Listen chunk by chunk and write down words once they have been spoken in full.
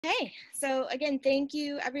Hey, so again, thank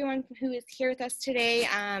you everyone who is here with us today.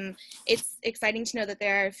 It's exciting to know that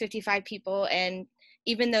there are 55 people, and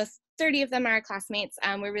even though 30 of them are our classmates,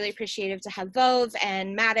 we're really appreciative to have VOVE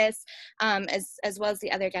and Madus, as well as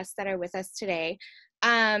the other guests that are with us today.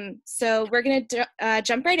 So we're going to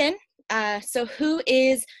jump right in. So who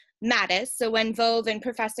is Madus? So when VOVE and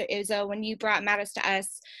Professor Izzo, when you brought Madus to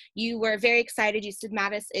us, you were very excited. You said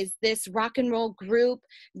Madus is this rock and roll group.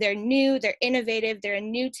 They're new, they're innovative, they're a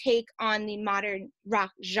new take on the modern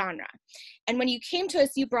rock genre. And when you came to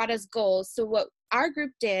us, you brought us goals. So what our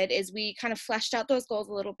group did is we kind of fleshed out those goals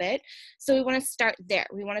a little bit. So we want to start there.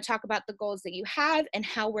 We want to talk about the goals that you have and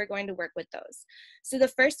how we're going to work with those. So the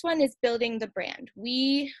first one is building the brand.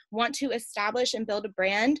 We want to establish and build a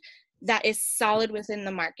brand that is solid within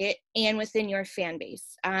the market and within your fan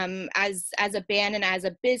base. As a band and as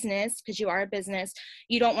a business, because you are a business,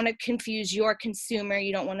 you don't want to confuse your consumer.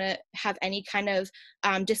 You don't want to have any kind of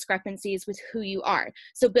discrepancies with who you are.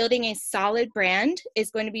 So building a solid brand is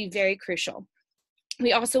going to be very crucial.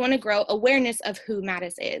 We also want to grow awareness of who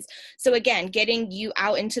Madus is. So again, getting you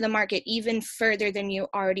out into the market even further than you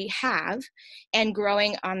already have and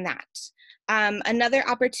growing on that. Another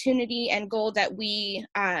opportunity and goal that we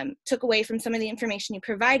took away from some of the information you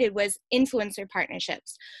provided was influencer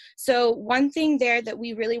partnerships. So one thing there that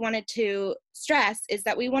we really wanted to stress is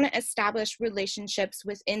that we want to establish relationships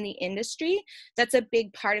within the industry. That's a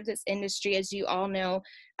big part of this industry, as you all know.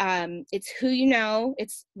 It's who you know,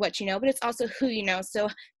 it's what you know, but it's also who you know. So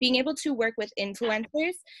being able to work with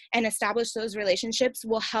influencers and establish those relationships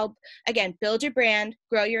will help, again, build your brand,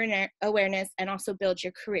 grow your awareness, and also build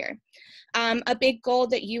your career. A big goal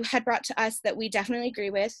that you had brought to us that we definitely agree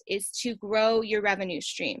with is to grow your revenue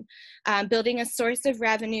stream, building a source of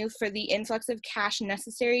revenue for the influx of cash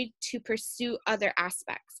necessary to pursue other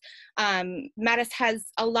aspects. Madus has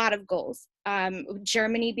a lot of goals,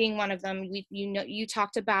 Germany being one of them. You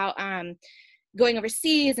talked about going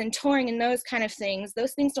overseas and touring and those kind of things.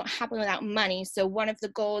 Those things don't happen without money. So one of the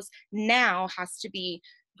goals now has to be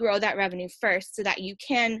grow that revenue first so that you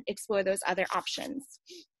can explore those other options.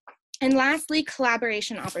 And lastly,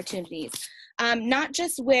 collaboration opportunities, not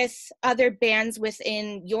just with other bands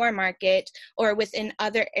within your market or within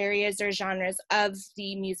other areas or genres of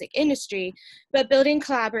the music industry, but building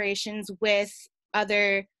collaborations with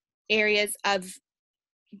other areas of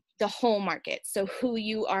the whole market. So who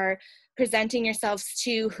you are presenting yourselves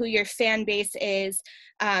to, who your fan base is,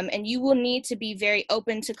 and you will need to be very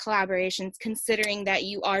open to collaborations, considering that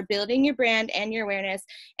you are building your brand and your awareness,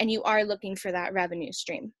 and you are looking for that revenue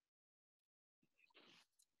stream.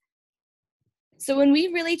 So when we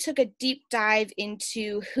really took a deep dive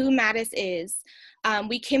into who Madus is,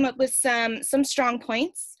 we came up with some strong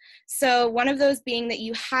points. So one of those being that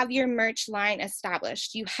you have your merch line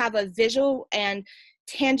established. You have a visual and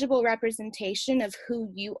tangible representation of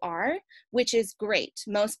who you are, which is great.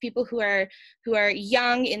 Most people who are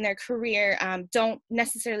young in their career don't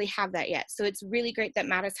necessarily have that yet. So it's really great that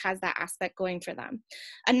Madus has that aspect going for them.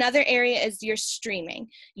 Another area is your streaming.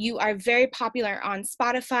 You are very popular on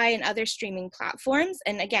Spotify and other streaming platforms.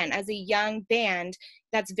 And again, as a young band,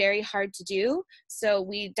 that's very hard to do. So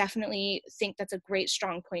we definitely think that's a great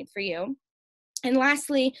strong point for you. And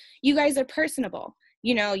lastly, you guys are personable.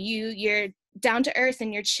 You know, you're down to earth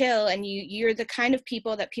and you're chill, and you're the kind of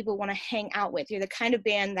people that people want to hang out with. You're the kind of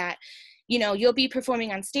band that, you know, you'll be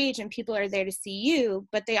performing on stage and people are there to see you,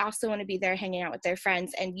 but they also want to be there hanging out with their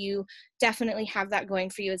friends, and you definitely have that going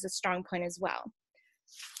for you as a strong point as well.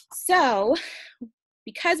 So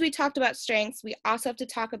because we talked about strengths, we also have to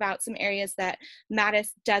talk about some areas that Madus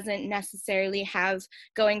doesn't necessarily have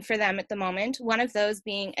going for them at the moment. One of those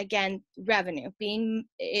being, again, revenue,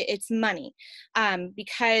 it's money.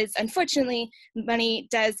 Because unfortunately, money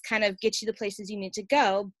does kind of get you the places you need to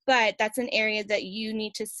go, but that's an area that you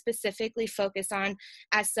need to specifically focus on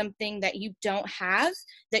as something that you don't have,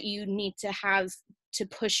 that you need to have to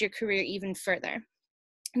push your career even further.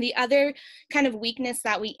 The other kind of weakness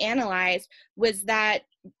that we analyzed was that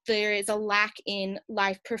there is a lack in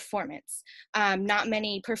live performance. Not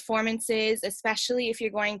many performances, especially if you're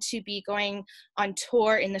going to be going on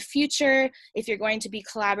tour in the future, if you're going to be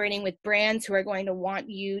collaborating with brands who are going to want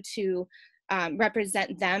you to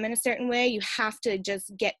represent them in a certain way. You have to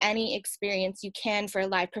just get any experience you can for a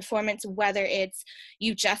live performance, whether it's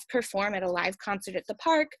you just perform at a live concert at the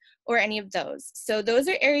park or any of those. So those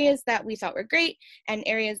are areas that we thought were great and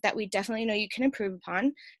areas that we definitely know you can improve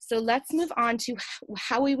upon. So let's move on to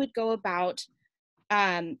how we would go about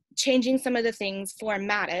changing some of the things for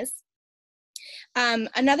Madus.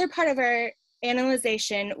 Another part of our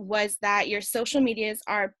analyzation was that your social medias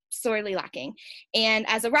are sorely lacking. And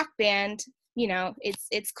as a rock band, you know,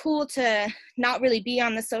 it's cool to not really be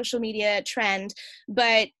on the social media trend,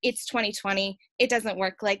 but it's 2020. It doesn't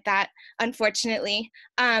work like that, unfortunately.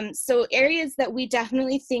 So areas that we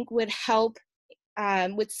definitely think would help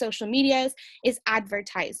with social medias is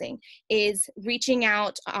advertising, is reaching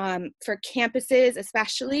out for campuses,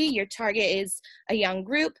 especially. Your target is a young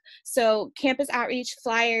group. So campus outreach,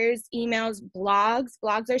 flyers, emails, blogs.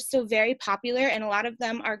 Blogs are still very popular, and a lot of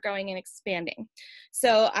them are growing and expanding.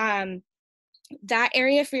 So that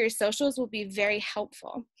area for your socials will be very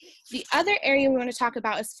helpful. The other area we want to talk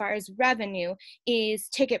about as far as revenue is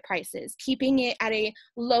ticket prices, keeping it at a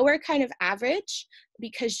lower kind of average,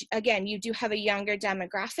 because again, you do have a younger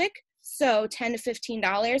demographic. So $10 to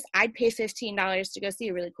 $15, I'd pay $15 to go see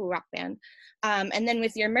a really cool rock band. And then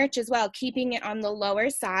with your merch as well, keeping it on the lower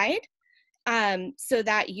side, so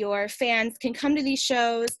that your fans can come to these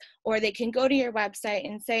shows, or they can go to your website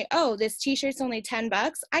and say, oh, this t-shirt's only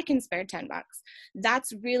 $10, I can spare $10.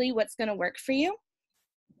 That's really what's going to work for you.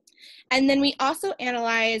 And then we also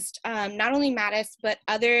analyzed not only Madus, but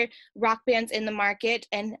other rock bands in the market,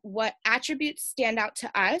 and what attributes stand out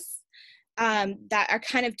to us that are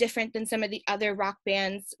kind of different than some of the other rock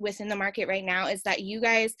bands within the market right now, is that you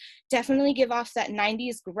guys definitely give off that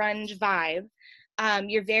 90s grunge vibe.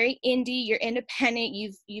 You're very indie, you're independent,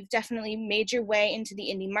 you've definitely made your way into the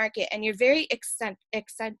indie market, and you're very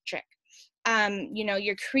eccentric. You know,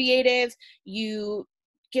 you're creative, you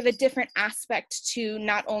give a different aspect to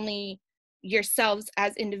not only yourselves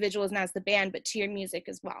as individuals and as the band, but to your music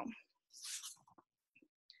as well.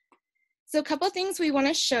 So a couple of things we want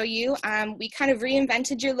to show you. We kind of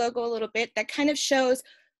reinvented your logo a little bit. That kind of shows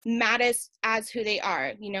Madus as who they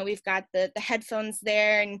are. You know, we've got the headphones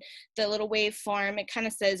there and the little waveform. It kind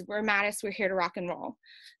of says, we're Madus, we're here to rock and roll.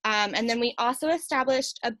 And then we also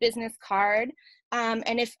established a business card.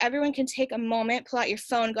 And if everyone can take a moment, pull out your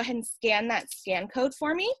phone, go ahead and scan that scan code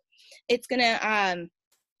for me. It's gonna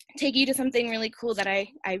take you to something really cool that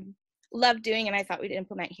I love doing, and I thought we'd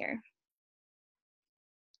implement here.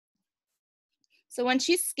 So once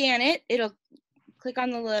you scan it, it'll click on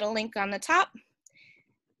the little link on the top.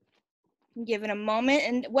 Give it a moment,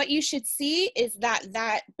 and what you should see is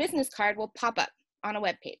that business card will pop up on a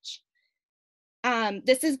web page.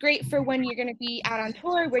 This is great for when you're going to be out on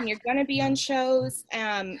tour, when you're going to be on shows.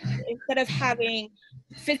 Instead of having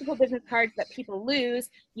physical business cards that people lose,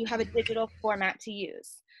 you have a digital format to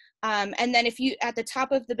use. And then if you, at the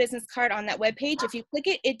top of the business card on that web page, if you click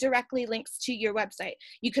it, it directly links to your website.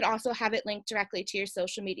 You could also have it linked directly to your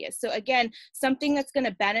social media. So again, something that's going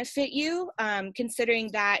to benefit you,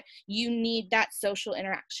 considering that you need that social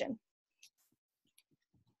interaction.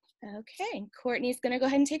 Okay, Courtney's going to go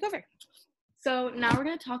ahead and take over. So now we're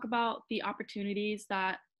going to talk about the opportunities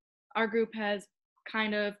that our group has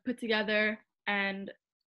kind of put together, and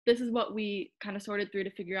this is what we kind of sorted through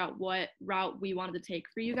to figure out what route we wanted to take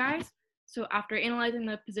for you guys. So after analyzing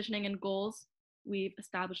the positioning and goals, we've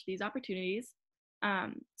established these opportunities.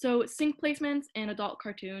 So sync placements and adult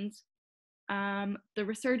cartoons, the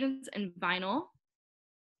resurgence in vinyl,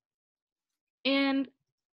 and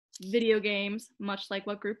video games, much like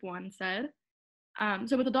what Group 1 said.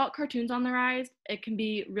 So with adult cartoons on the rise, it can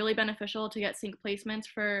be really beneficial to get sync placements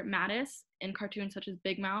for Madus in cartoons such as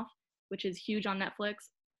Big Mouth, which is huge on Netflix.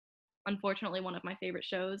 Unfortunately, one of my favorite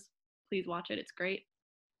shows. Please watch it, it's great.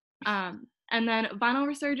 And then vinyl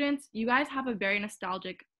resurgence, you guys have a very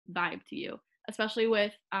nostalgic vibe to you, especially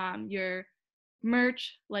with your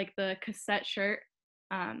merch, like the cassette shirt.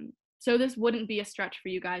 So this wouldn't be a stretch for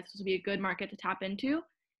you guys. This would be a good market to tap into.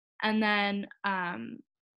 And then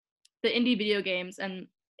the indie video games, and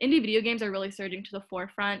indie video games are really surging to the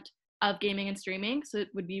forefront of gaming and streaming, so it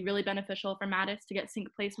would be really beneficial for Madus to get sync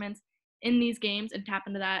placements in these games and tap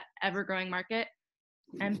into that ever-growing market.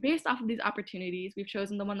 And based off of these opportunities, we've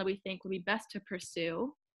chosen the one that we think would be best to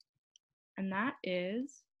pursue, and that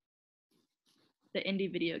is the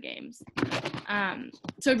indie video games.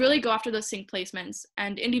 So really go after those sync placements,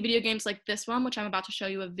 and indie video games like this one, which I'm about to show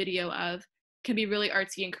you a video of, can be really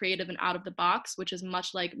artsy and creative and out of the box, which is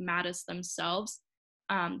much like Madus themselves.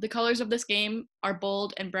 The colors of this game are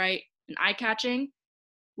bold and bright and eye-catching,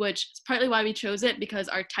 which is partly why we chose it, because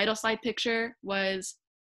our title slide picture was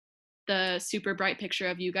the super bright picture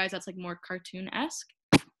of you guys that's like more cartoon-esque.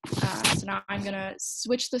 So now I'm gonna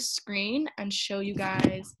switch the screen and show you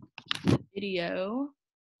guys the video,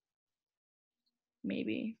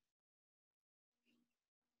 maybe.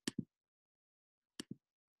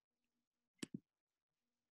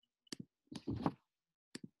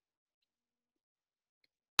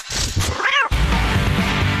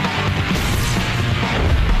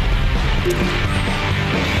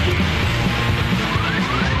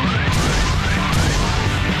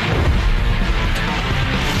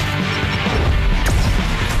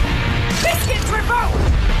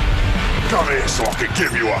 so I can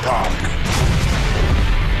give you a hug.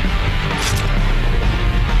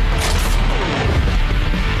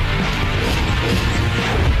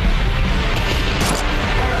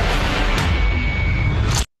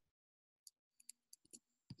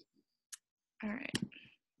 All right.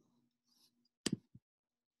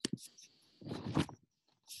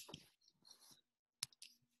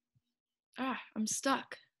 I'm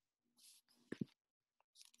stuck.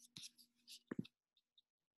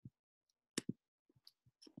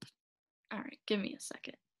 All right, give me a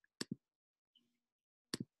second.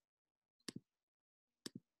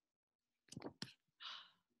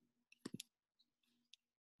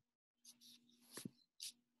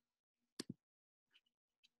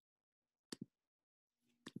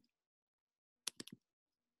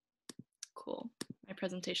 Cool. My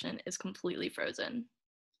presentation is completely frozen.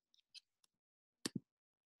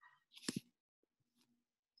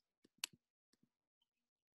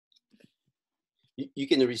 You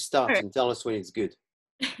can restart Right. and tell us when it's good.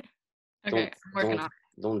 Okay, I'm working on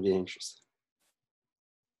it. Don't be anxious.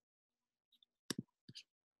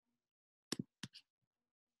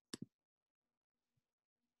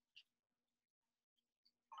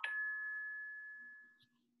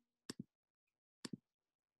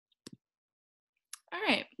 All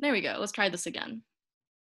right, there we go. Let's try this again.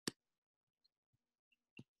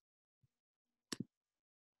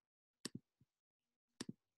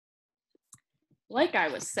 Like I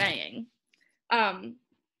was saying,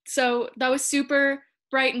 so that was super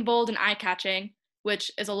bright and bold and eye-catching,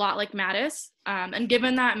 which is a lot like Madus. And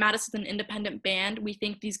given that Madus is an independent band, we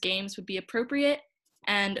think these games would be appropriate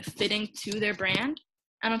and fitting to their brand.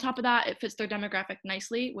 And on top of that, it fits their demographic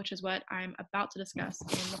nicely, which is what I'm about to discuss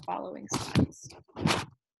in the following slides.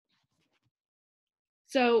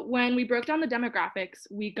 So when we broke down the demographics,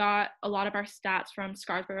 we got a lot of our stats from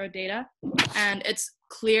Scarborough data, and it's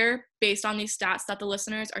clear based on these stats that the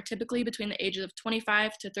listeners are typically between the ages of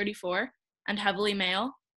 25 to 34 and heavily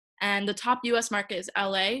male. And the top US market is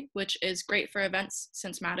LA, which is great for events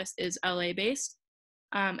since Madus is LA based.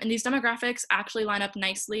 And these demographics actually line up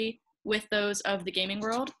nicely with those of the gaming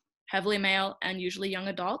world, heavily male and usually young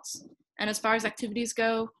adults. And as far as activities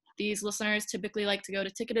go, these listeners typically like to go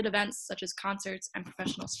to ticketed events such as concerts and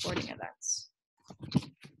professional sporting events.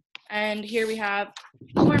 And here we have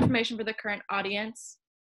more information for the current audience.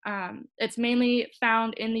 It's mainly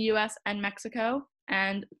found in the US and Mexico,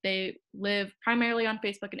 and they live primarily on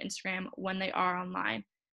Facebook and Instagram when they are online.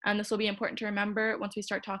 And this will be important to remember once we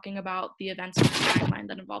start talking about the events in the timeline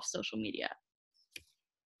that involve social media.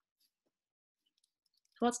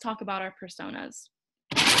 So let's talk about our personas.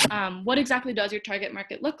 What exactly does your target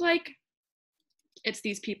market look like? It's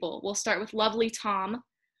these people. We'll start with lovely Tom.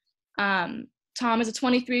 Tom is a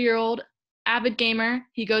 23-year-old avid gamer.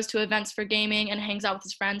 He goes to events for gaming and hangs out with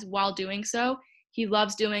his friends while doing so. He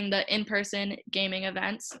loves doing the in-person gaming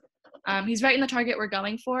events. He's right in the target we're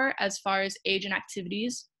going for as far as age and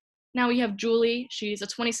activities. Now we have Julie. She's a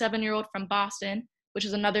 27-year-old from Boston, which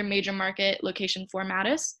is another major market location for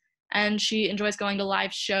Madus. And she enjoys going to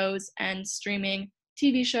live shows and streaming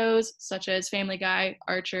TV shows such as Family Guy,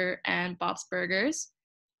 Archer, and Bob's Burgers.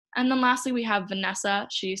 And then lastly, we have Vanessa.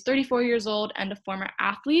 She's 34 years old and a former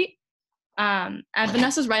athlete. And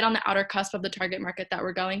Vanessa's right on the outer cusp of the target market that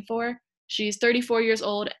we're going for. She's 34 years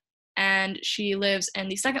old and she lives in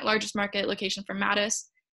the second largest market location for Madus,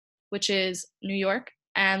 which is New York,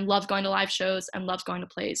 and loves going to live shows and loves going to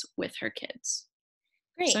plays with her kids.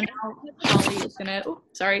 Great. So now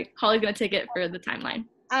Holly's gonna take it for the timeline.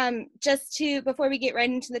 Before we get right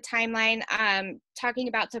into the timeline, talking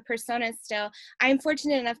about the personas still, I'm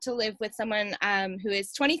fortunate enough to live with someone who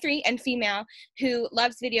is 23 and female who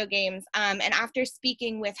loves video games. And after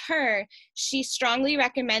speaking with her, she strongly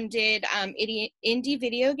recommended indie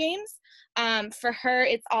video games. For her,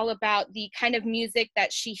 it's all about the kind of music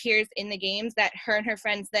that she hears in the games that her and her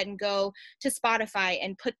friends then go to Spotify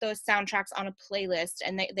and put those soundtracks on a playlist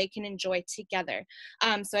and they can enjoy together.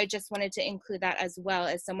 So I just wanted to include that as well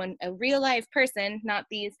as someone, a real life person, not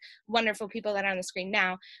these wonderful people that are on the screen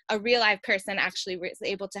now, a real life person actually was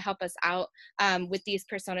able to help us out with these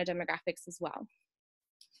persona demographics as well.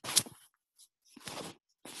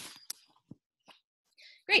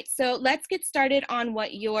 Great, so let's get started on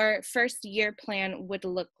what your first year plan would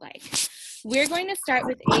look like. We're going to start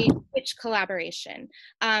with a Twitch collaboration.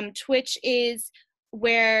 Twitch is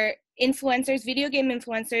where influencers, video game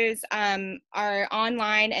influencers are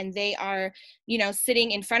online and they are,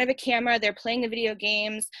 sitting in front of a camera, they're playing the video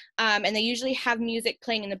games, and they usually have music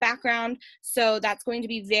playing in the background. So that's going to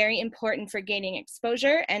be very important for gaining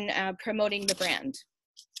exposure and promoting the brand.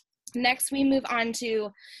 Next, we move on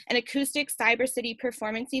to an acoustic cyber city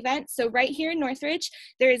performance event. So right here in Northridge,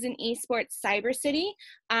 there is an esports cyber city.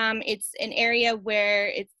 It's an area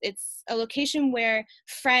where it's a location where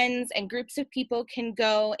friends and groups of people can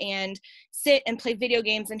go and sit and play video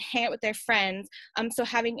games and hang out with their friends. So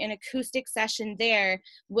having an acoustic session there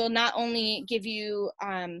will not only give you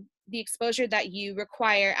the exposure that you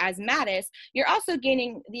require as Madus, you're also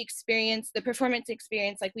gaining the experience, the performance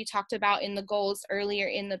experience, like we talked about in the goals earlier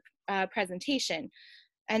in the presentation.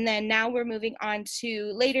 And then now we're moving on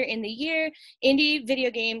to later in the year, indie video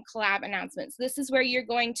game collab announcements. This is where you're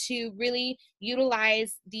going to really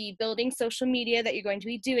utilize the building social media that you're going to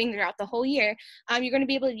be doing throughout the whole year. You're going to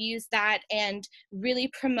be able to use that and really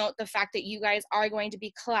promote the fact that you guys are going to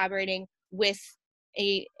be collaborating with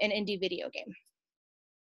an indie video game.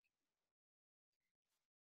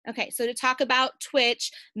 Okay, so to talk about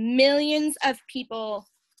Twitch, millions of people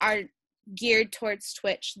are geared towards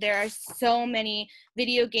Twitch. There are so many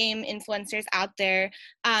video game influencers out there,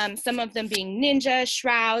 some of them being Ninja,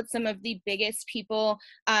 Shroud, some of the biggest people.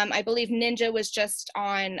 I believe Ninja was just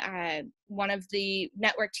on one of the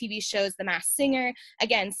network TV shows, The Masked Singer.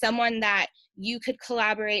 Again, someone that you could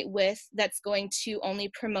collaborate with that's going to only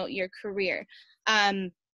promote your career.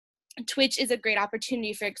 Twitch is a great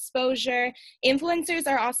opportunity for exposure. Influencers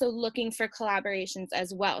are also looking for collaborations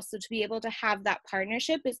as well. So to be able to have that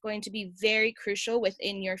partnership is going to be very crucial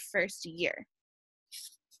within your first year.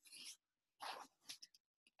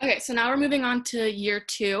 Okay, so now we're moving on to year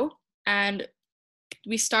 2, and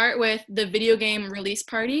we start with the video game release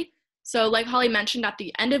party. So like Holly mentioned, at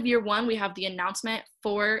the end of year 1, we have the announcement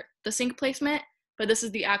for the sync placement, but this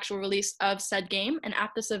is the actual release of said game. And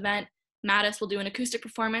at this event, Madus will do an acoustic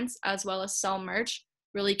performance as well as sell merch,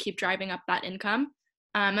 really keep driving up that income.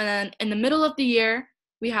 And then in the middle of the year,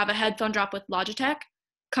 we have a headphone drop with Logitech.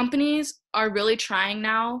 Companies are really trying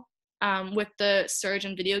now with the surge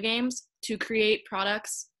in video games to create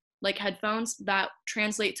products like headphones that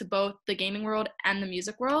translate to both the gaming world and the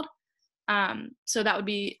music world. So that would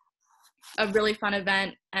be a really fun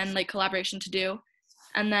event and like collaboration to do.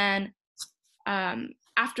 And then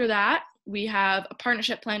after that, we have a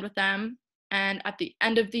partnership planned with them, and at the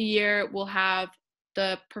end of the year, we'll have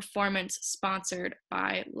the performance sponsored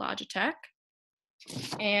by Logitech.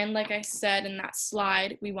 And like I said in that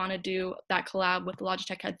slide, we want to do that collab with the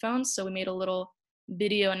Logitech headphones, so we made a little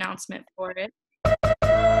video announcement for it.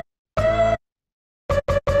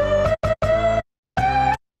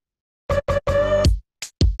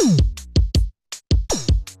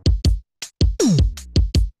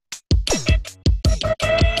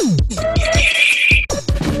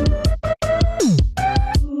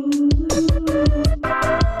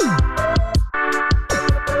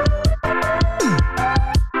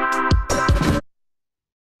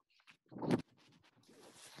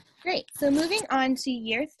 Great, so moving on to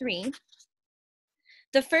year 3.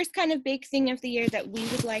 The first kind of big thing of the year that we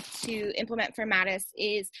would like to implement for Madus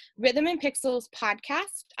is Rhythm and Pixels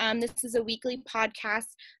podcast. This is a weekly podcast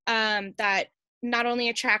that not only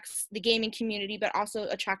attracts the gaming community, but also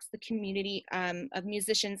attracts the community of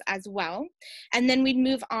musicians as well. And then we'd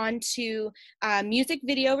move on to music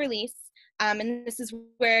video release. And this is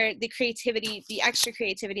where the creativity, the extra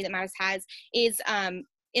creativity that Madus has is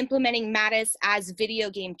implementing Madus as video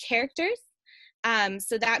game characters.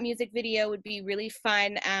 So that music video would be really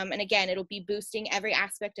fun. And again, it'll be boosting every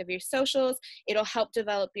aspect of your socials. It'll help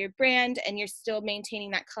develop your brand, and you're still maintaining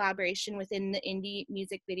that collaboration within the indie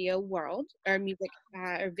music video world, or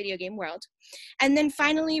or video game world. And then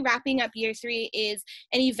finally, wrapping up year 3 is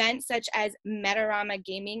an event such as Metarama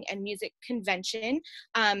Gaming and Music Convention.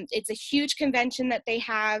 It's a huge convention that they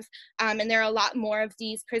have, and there are a lot more of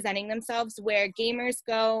these presenting themselves, where gamers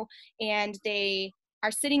go and they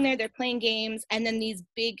are sitting there, they're playing games, and then these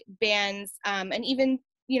big bands, and even,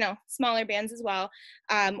 you know, smaller bands as well,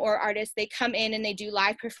 or artists, they come in and they do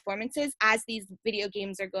live performances as these video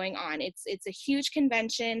games are going on. It's a huge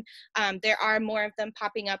convention. There are more of them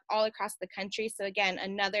popping up all across the country. So again,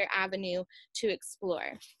 another avenue to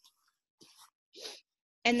explore.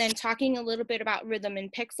 And then talking a little bit about Rhythm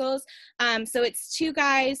and Pixels. So it's 2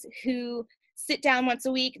 guys who sit down once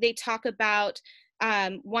a week. They talk about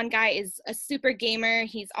one guy is a super gamer.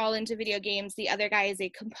 He's all into video games. The other guy is a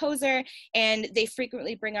composer, and they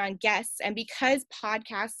frequently bring on guests. And because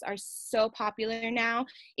podcasts are so popular now,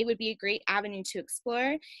 it would be a great avenue to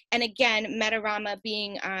explore. And again, Metarama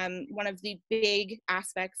being one of the big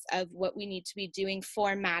aspects of what we need to be doing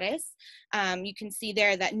for Madus. You can see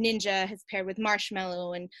there that Ninja has paired with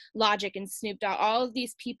Marshmello and Logic and Snoop Dogg, all of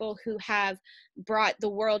these people who have brought the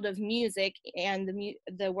world of music and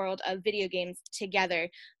the world of video games together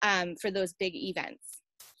for those big events.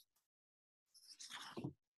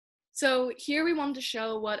 So here we wanted to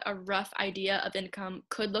show what a rough idea of income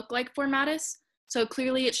could look like for Madus. So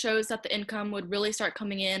clearly it shows that the income would really start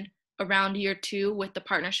coming in around year 2 with the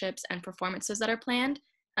partnerships and performances that are planned.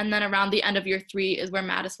 And then around the end of year 3 is where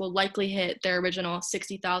Madus will likely hit their original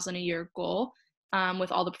 $60,000 a year goal,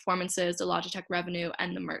 with all the performances, the Logitech revenue,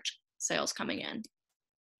 and the merch sales coming in.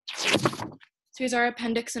 So here's our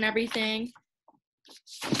appendix and everything.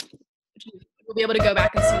 We'll be able to go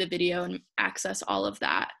back and see the video and access all of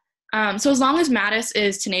that. So as long as Madus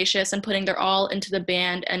is tenacious and putting their all into the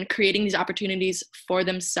band and creating these opportunities for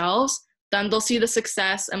themselves, then they'll see the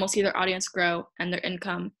success and we'll see their audience grow and their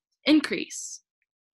income increase.